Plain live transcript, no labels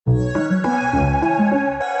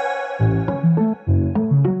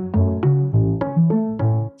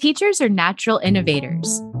Teachers are natural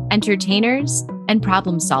innovators, entertainers, and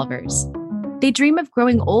problem solvers. They dream of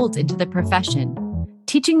growing old into the profession,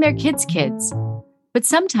 teaching their kids. But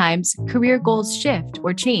sometimes career goals shift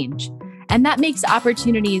or change, and that makes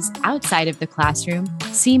opportunities outside of the classroom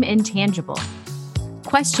seem intangible.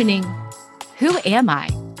 Questioning, who am I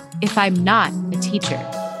if I'm not a teacher?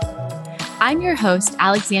 I'm your host,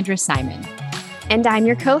 Alexandra Simon. And I'm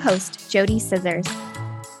your co-host, Jody Scissors.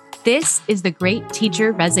 This is The Great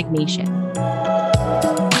Teacher Resignation.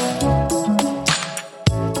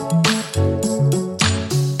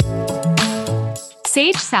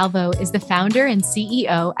 Sage Salvo is the founder and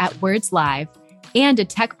CEO at Words Live and a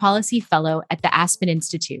tech policy fellow at the Aspen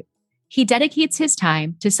Institute. He dedicates his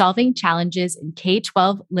time to solving challenges in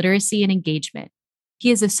K-12 literacy and engagement.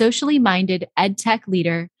 He is a socially minded EdTech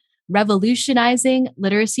leader, revolutionizing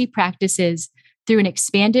literacy practices through an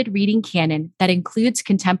expanded reading canon that includes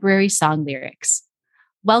contemporary song lyrics.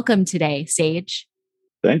 Welcome today, Sage.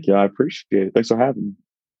 Thank you. I appreciate it. Thanks for having me.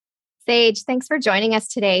 Sage, thanks for joining us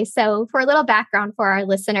today. So for a little background for our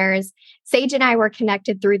listeners, Sage and I were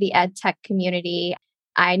connected through the EdTech community.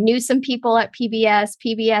 I knew some people at PBS.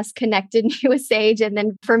 PBS connected me with Sage. And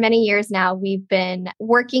then for many years now, we've been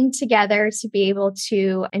working together to be able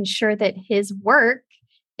to ensure that his work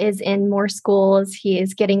is in more schools. He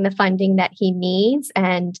is getting the funding that he needs.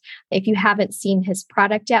 And if you haven't seen his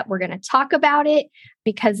product yet, we're going to talk about it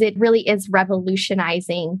because it really is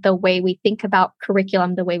revolutionizing the way we think about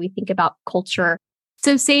curriculum, the way we think about culture.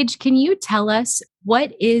 So Sage, can you tell us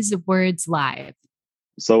what is Words Live?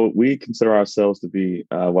 So we consider ourselves to be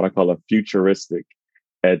what I call a futuristic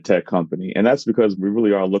EdTech company. And that's because we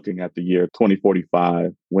really are looking at the year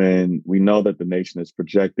 2045 when we know that the nation is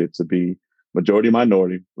projected to be majority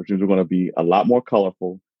minority, which means we're going to be a lot more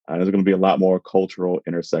colorful and there's going to be a lot more cultural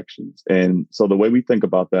intersections. And so the way we think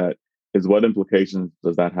about that is what implications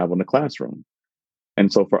does that have on the classroom?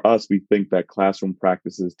 And so for us, we think that classroom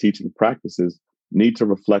practices, teaching practices need to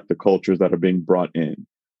reflect the cultures that are being brought in.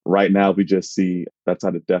 Right now, we just see that's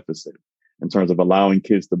at a deficit in terms of allowing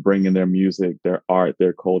kids to bring in their music, their art,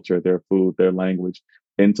 their culture, their food, their language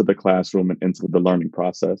into the classroom and into the learning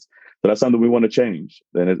process. So that's something we want to change.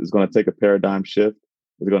 Then it's going to take a paradigm shift.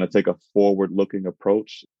 It's going to take a forward-looking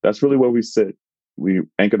approach. That's really where we sit. We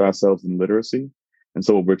anchored ourselves in literacy. And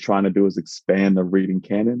so what we're trying to do is expand the reading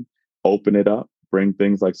canon, open it up, bring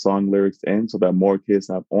things like song lyrics in so that more kids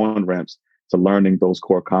have on-ramps to learning those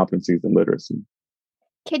core competencies in literacy.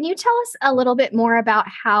 Can you tell us a little bit more about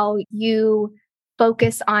how you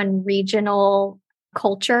focus on regional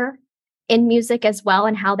culture in music as well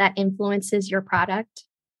and how that influences your product?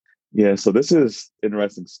 Yeah, so this is an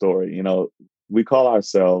interesting story. You know, we call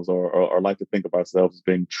ourselves or like to think of ourselves as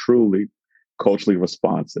being truly culturally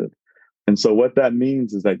responsive. And so what that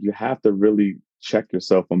means is that you have to really check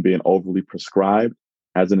yourself on being overly prescribed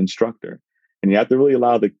as an instructor. And you have to really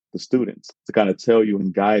allow the students to kind of tell you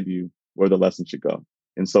and guide you where the lesson should go.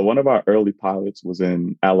 And so one of our early pilots was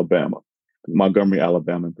in Alabama, Montgomery,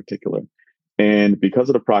 Alabama in particular. And because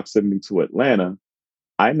of the proximity to Atlanta,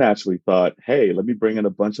 I naturally thought, hey, let me bring in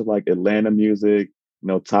a bunch of like Atlanta music,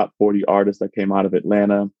 top 40 artists that came out of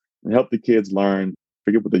Atlanta and help the kids learn. I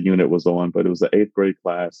forget what the unit was on, but it was an 8th grade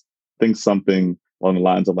class. I think something along the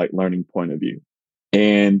lines of like learning point of view.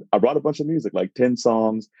 And I brought a bunch of music, like 10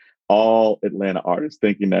 songs, all Atlanta artists,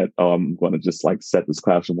 thinking that, I'm going to just like set this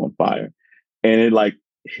classroom on fire. And it like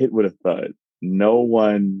hit with a thud. No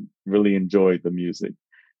one really enjoyed the music.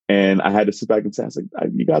 And I had to sit back and say,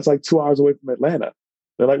 you guys are like 2 hours away from Atlanta.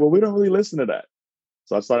 They're like, well, we don't really listen to that.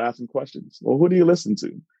 So I started asking questions. Well, who do you listen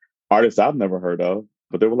to? Artists I've never heard of,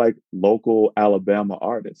 but they were like local Alabama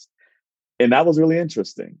artists. And that was really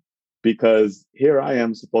interesting because here I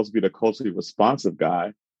am supposed to be the culturally responsive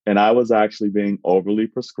guy. And I was actually being overly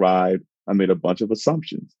prescribed. I made a bunch of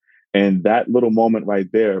assumptions. And that little moment right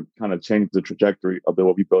there kind of changed the trajectory of the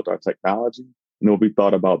way we built our technology and what we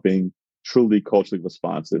thought about being truly culturally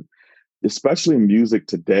responsive. Especially music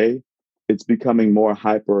today, it's becoming more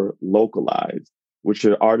hyper localized, which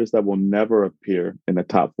are artists that will never appear in the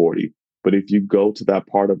top 40. But if you go to that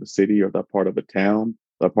part of a city or that part of a town,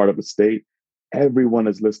 that part of a state, everyone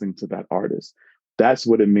is listening to that artist. That's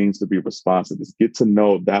what it means to be responsive, is get to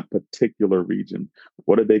know that particular region.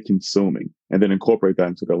 What are they consuming? And then incorporate that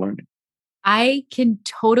into their learning. I can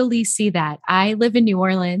totally see that. I live in New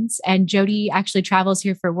Orleans and Jody actually travels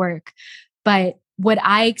here for work. But what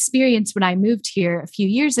I experienced when I moved here a few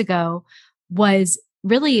years ago was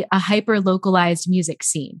really a hyper localized music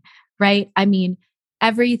scene, right? I mean,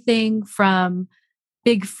 everything from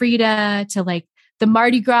Big Frida to like the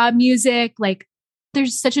Mardi Gras music, like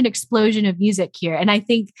there's such an explosion of music here. And I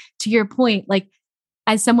think to your point, like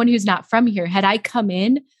as someone who's not from here, had I come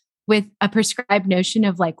in with a prescribed notion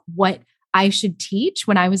of like what I should teach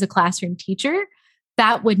when I was a classroom teacher,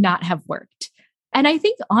 that would not have worked. And I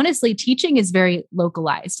think honestly, teaching is very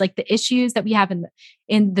localized. Like the issues that we have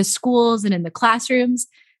in the schools and in the classrooms,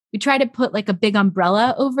 we try to put like a big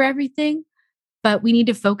umbrella over everything, but we need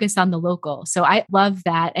to focus on the local. So I love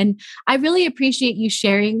that. And I really appreciate you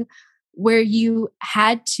sharing where you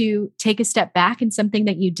had to take a step back in something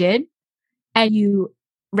that you did and you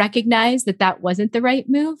recognized that that wasn't the right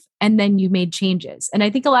move. And then you made changes. And I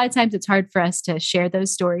think a lot of times it's hard for us to share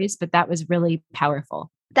those stories, but that was really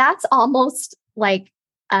powerful. That's almost like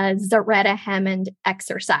a Zaretta Hammond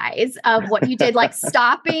exercise of what you did, like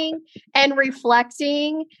stopping and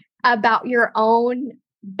reflecting about your own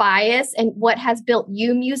bias and what has built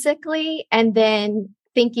you musically, and then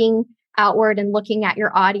thinking outward and looking at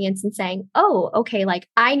your audience and saying, oh, okay, like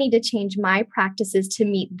I need to change my practices to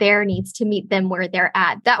meet their needs, to meet them where they're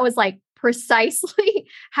at. That was like precisely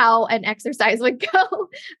how an exercise would go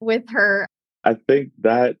with her. I think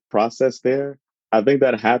that process there, I think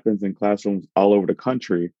that happens in classrooms all over the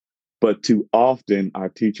country, but too often our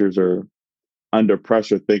teachers are under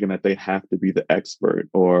pressure thinking that they have to be the expert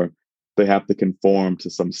or they have to conform to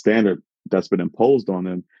some standard that's been imposed on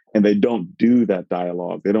them. And they don't do that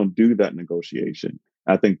dialogue. They don't do that negotiation.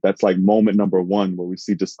 I think that's like moment number one where we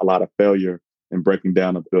see just a lot of failure in breaking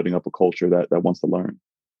down and building up a culture that wants to learn.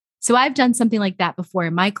 So I've done something like that before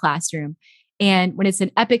in my classroom. And when it's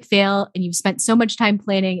an epic fail and you've spent so much time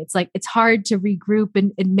planning, it's like, it's hard to regroup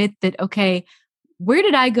and admit that, okay, where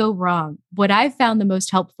did I go wrong? What I found the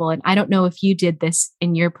most helpful, and I don't know if you did this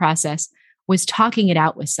in your process, was talking it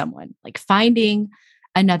out with someone, like finding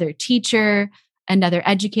another teacher, another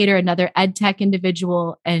educator, another EdTech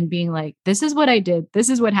individual, and being like, this is what I did. This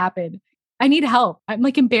is what happened. I need help. I'm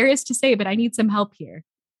like embarrassed to say, but I need some help here.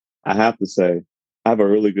 I have to say, I have a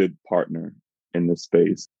really good partner in this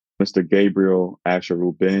space. Mr. Gabriel Asher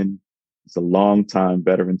Rubin is a longtime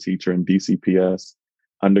veteran teacher in DCPS,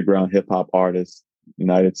 underground hip hop artist,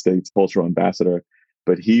 United States cultural ambassador.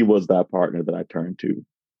 But he was that partner that I turned to.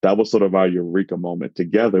 That was sort of our eureka moment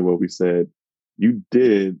together where we said, you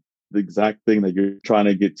did the exact thing that you're trying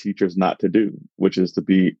to get teachers not to do, which is to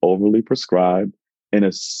be overly prescribed and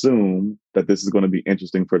assume that this is going to be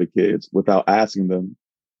interesting for the kids without asking them,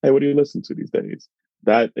 hey, what do you listen to these days?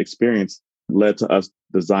 That experience led to us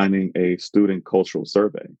designing a student cultural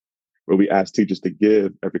survey where we ask teachers to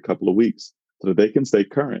give every couple of weeks so that they can stay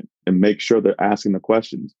current and make sure they're asking the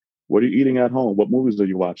questions. What are you eating at home? What movies are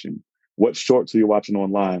you watching? What shorts are you watching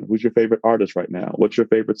online? Who's your favorite artist right now? What's your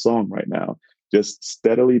favorite song right now? Just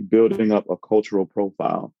steadily building up a cultural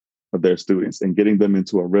profile of their students and getting them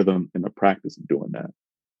into a rhythm and a practice of doing that.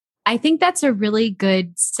 I think that's a really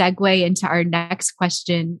good segue into our next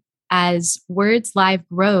question. As Words Live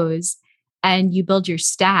grows and you build your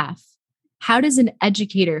staff, how does an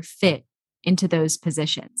educator fit into those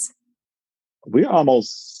positions? We're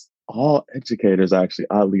almost all educators, actually,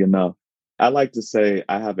 oddly enough. I like to say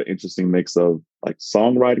I have an interesting mix of like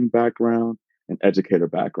songwriting background and educator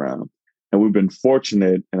background. And we've been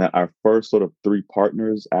fortunate in that our first sort of three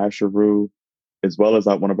partners, Asher Rue, as well as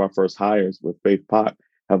one of our first hires with Faith Pot,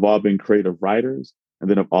 have all been creative writers and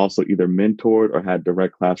then have also either mentored or had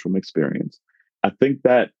direct classroom experience. I think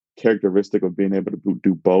that characteristic of being able to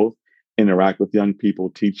do both, interact with young people,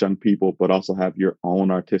 teach young people, but also have your own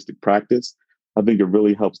artistic practice, I think it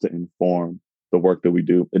really helps to inform the work that we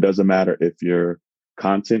do. It doesn't matter if you're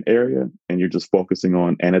content area and you're just focusing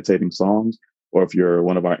on annotating songs, or if you're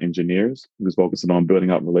one of our engineers who's focusing on building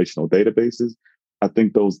out relational databases. I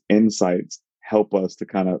think those insights help us to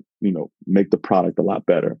kind of, make the product a lot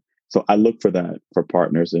better. So I look for that for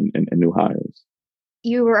partners and new hires.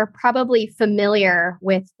 You are probably familiar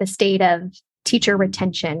with the state of teacher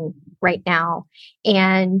retention right now.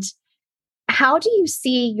 And how do you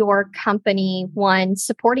see your company, one,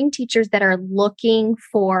 supporting teachers that are looking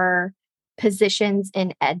for positions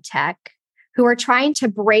in EdTech, who are trying to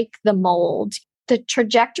break the mold? The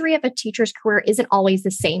trajectory of a teacher's career isn't always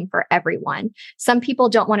the same for everyone. Some people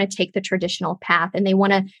don't want to take the traditional path and they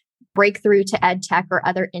want to break through to EdTech or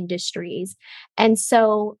other industries. And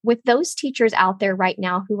so with those teachers out there right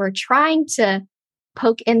now who are trying to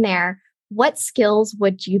poke in there, what skills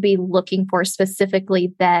would you be looking for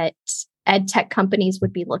specifically that EdTech companies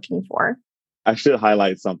would be looking for? I should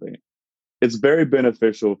highlight something. It's very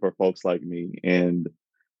beneficial for folks like me. And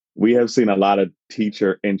we have seen a lot of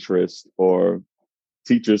teacher interest or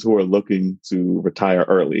teachers who are looking to retire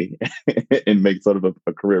early and make sort of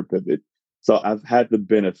a career pivot. So I've had the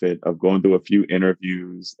benefit of going through a few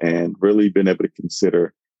interviews and really been able to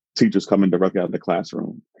consider teachers coming directly out of the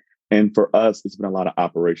classroom. And for us, it's been a lot of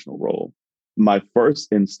operational role. My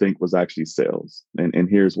first instinct was actually sales. And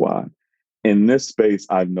here's why. In this space,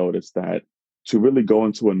 I've noticed that to really go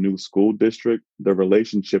into a new school district, the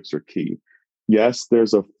relationships are key. Yes,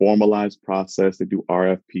 there's a formalized process. They do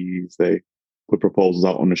RFPs, they put proposals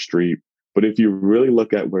out on the street. But if you really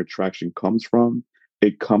look at where traction comes from,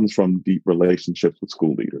 it comes from deep relationships with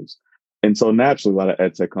school leaders. And so naturally, a lot of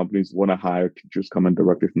ed tech companies want to hire teachers coming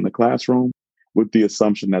directly from the classroom with the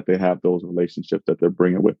assumption that they have those relationships that they're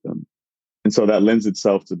bringing with them. And so that lends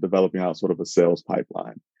itself to developing out sort of a sales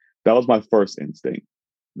pipeline. That was my first instinct.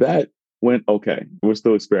 That went okay. We're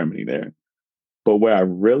still experimenting there. But where I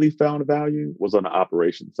really found value was on the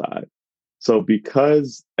operations side. So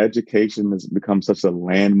because education has become such a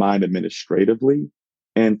landmine administratively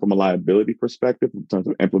and from a liability perspective in terms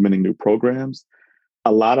of implementing new programs,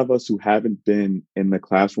 a lot of us who haven't been in the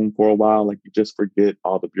classroom for a while, like you just forget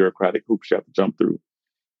all the bureaucratic hoops you have to jump through.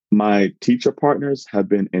 My teacher partners have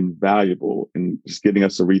been invaluable in just getting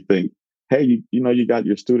us to rethink, hey, you got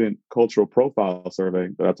your student cultural profile survey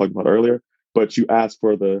that I talked about earlier, but you asked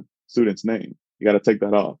for the student's name. You got to take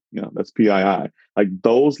that off. That's PII. Like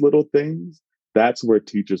those little things, that's where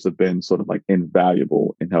teachers have been sort of like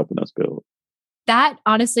invaluable in helping us build. That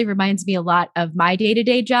honestly reminds me a lot of my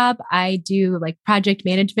day-to-day job. I do like project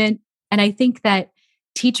management. And I think that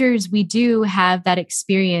teachers, we do have that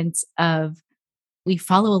experience of we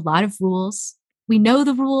follow a lot of rules. We know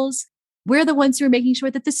the rules. We're the ones who are making sure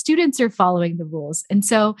that the students are following the rules. And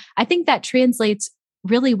so I think that translates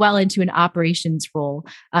really well into an operations role,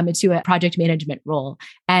 into a project management role.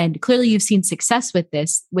 And clearly you've seen success with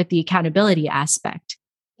this, with the accountability aspect.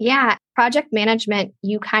 Yeah, project management,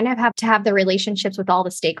 you kind of have to have the relationships with all the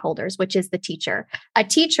stakeholders, which is the teacher. A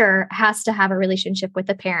teacher has to have a relationship with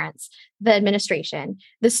the parents, the administration,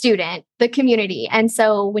 the student, the community. And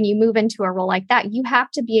so when you move into a role like that, you have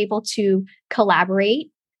to be able to collaborate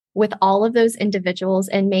with all of those individuals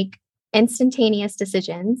and make instantaneous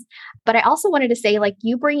decisions. But I also wanted to say, like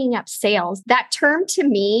you bringing up sales, that term to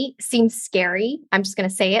me seems scary. I'm just going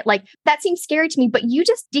to say it like that seems scary to me, but you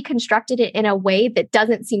just deconstructed it in a way that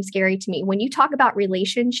doesn't seem scary to me. When you talk about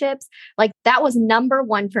relationships, like that was number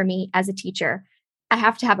one for me as a teacher. I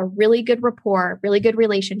have to have a really good rapport, really good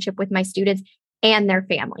relationship with my students and their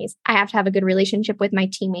families. I have to have a good relationship with my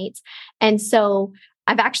teammates. And so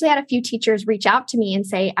I've actually had a few teachers reach out to me and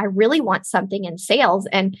say, I really want something in sales.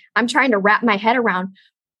 And I'm trying to wrap my head around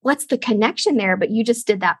what's the connection there. But you just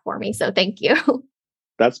did that for me. So thank you.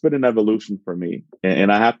 That's been an evolution for me.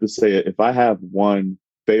 And I have to say, if I have one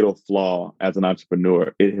fatal flaw as an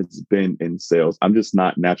entrepreneur, it has been in sales. I'm just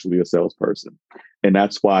not naturally a salesperson. And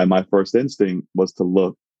that's why my first instinct was to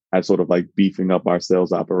look at sort of like beefing up our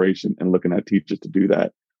sales operation and looking at teachers to do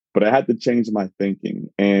that. But I had to change my thinking.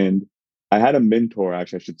 And I had a mentor,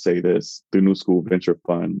 actually, I should say this, through New School Venture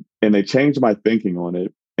Fund, and they changed my thinking on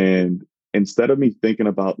it. And instead of me thinking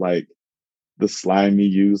about like the slimy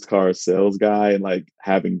used car sales guy and like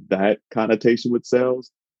having that connotation with sales,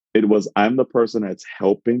 it was I'm the person that's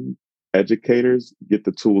helping educators get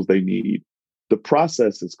the tools they need. The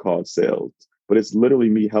process is called sales, but it's literally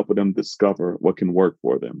me helping them discover what can work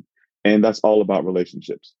for them. And that's all about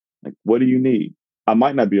relationships. Like, what do you need? I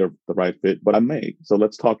might not be the right fit, but I may. So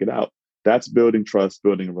let's talk it out. That's building trust,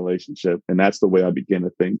 building a relationship. And that's the way I begin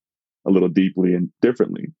to think a little deeply and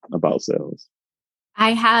differently about sales.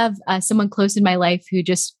 I have someone close in my life who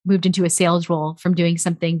just moved into a sales role from doing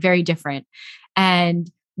something very different.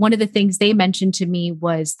 And one of the things they mentioned to me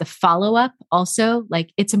was the follow-up also.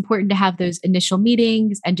 Like it's important to have those initial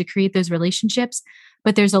meetings and to create those relationships,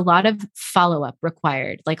 but there's a lot of follow-up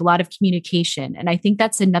required, like a lot of communication. And I think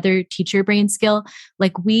that's another teacher brain skill.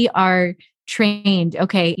 Like we are trained,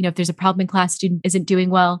 okay, if there's a problem in class, student isn't doing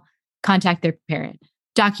well, contact their parent,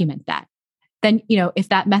 document that. Then, if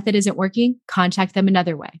that method isn't working, contact them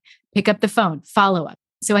another way, pick up the phone, follow up.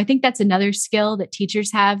 So I think that's another skill that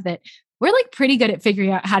teachers have that we're like pretty good at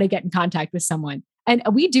figuring out how to get in contact with someone. And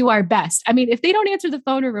we do our best. I mean, if they don't answer the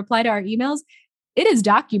phone or reply to our emails, it is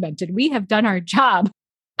documented. We have done our job.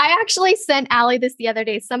 I actually sent Allie this the other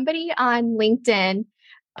day. Somebody on LinkedIn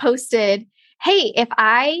posted, hey, if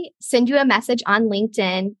I send you a message on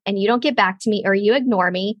LinkedIn and you don't get back to me or you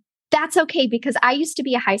ignore me, that's okay because I used to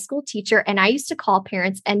be a high school teacher and I used to call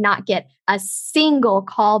parents and not get a single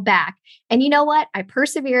call back. And you know what? I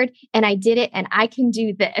persevered and I did it and I can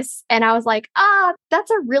do this. And I was like, that's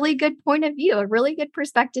a really good point of view, a really good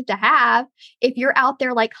perspective to have if you're out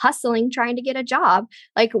there like hustling, trying to get a job.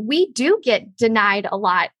 Like we do get denied a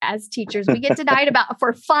lot as teachers. We get denied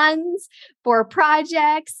for funds, for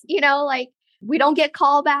projects, like We don't get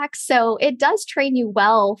callbacks. So it does train you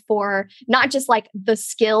well for not just like the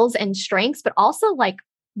skills and strengths, but also like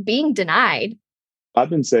being denied. I've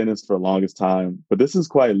been saying this for the longest time, but this is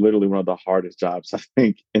quite literally one of the hardest jobs, I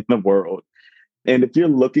think, in the world. And if you're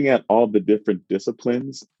looking at all the different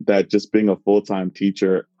disciplines that just being a full-time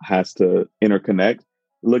teacher has to interconnect,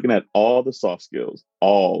 looking at all the soft skills,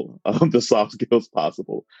 all of the soft skills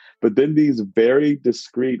possible, but then these very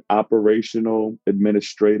discrete operational,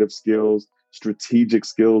 administrative skills, strategic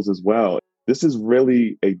skills as well. This is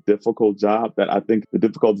really a difficult job that I think the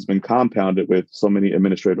difficulty has been compounded with so many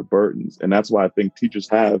administrative burdens. And that's why I think teachers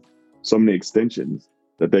have so many extensions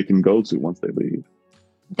that they can go to once they leave.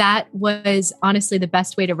 That was honestly the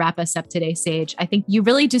best way to wrap us up today, Sage. I think you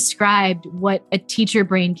really described what a teacher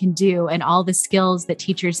brain can do and all the skills that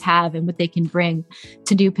teachers have and what they can bring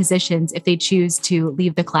to new positions if they choose to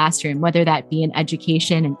leave the classroom, whether that be in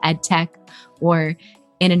education and EdTech or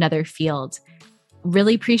in another field.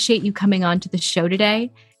 Really appreciate you coming on to the show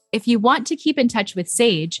today. If you want to keep in touch with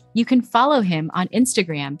Sage, you can follow him on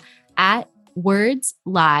Instagram at Words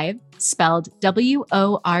Live, spelled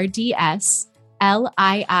WORDS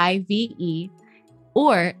LIIVE,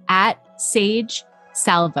 or at Sage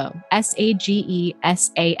Salvo, SAGESALVO.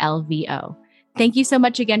 Thank you so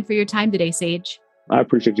much again for your time today, Sage. I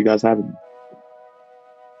appreciate you guys having me.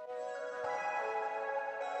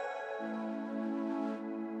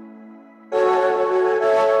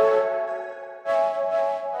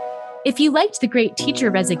 If you liked The Great Teacher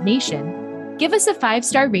Resignation, give us a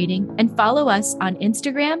 5-star rating and follow us on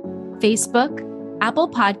Instagram, Facebook, Apple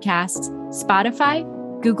Podcasts, Spotify,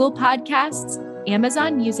 Google Podcasts,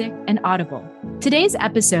 Amazon Music, and Audible. Today's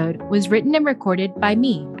episode was written and recorded by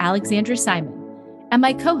me, Alexandra Simon, and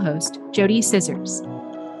my co-host, Jody Scissors.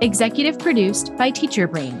 Executive produced by Teacher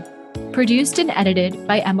Brain. Produced and edited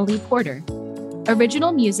by Emily Porter.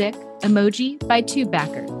 Original music, Emoji by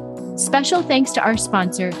Tubebacker. Special thanks to our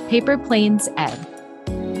sponsor, Paper Planes Ed.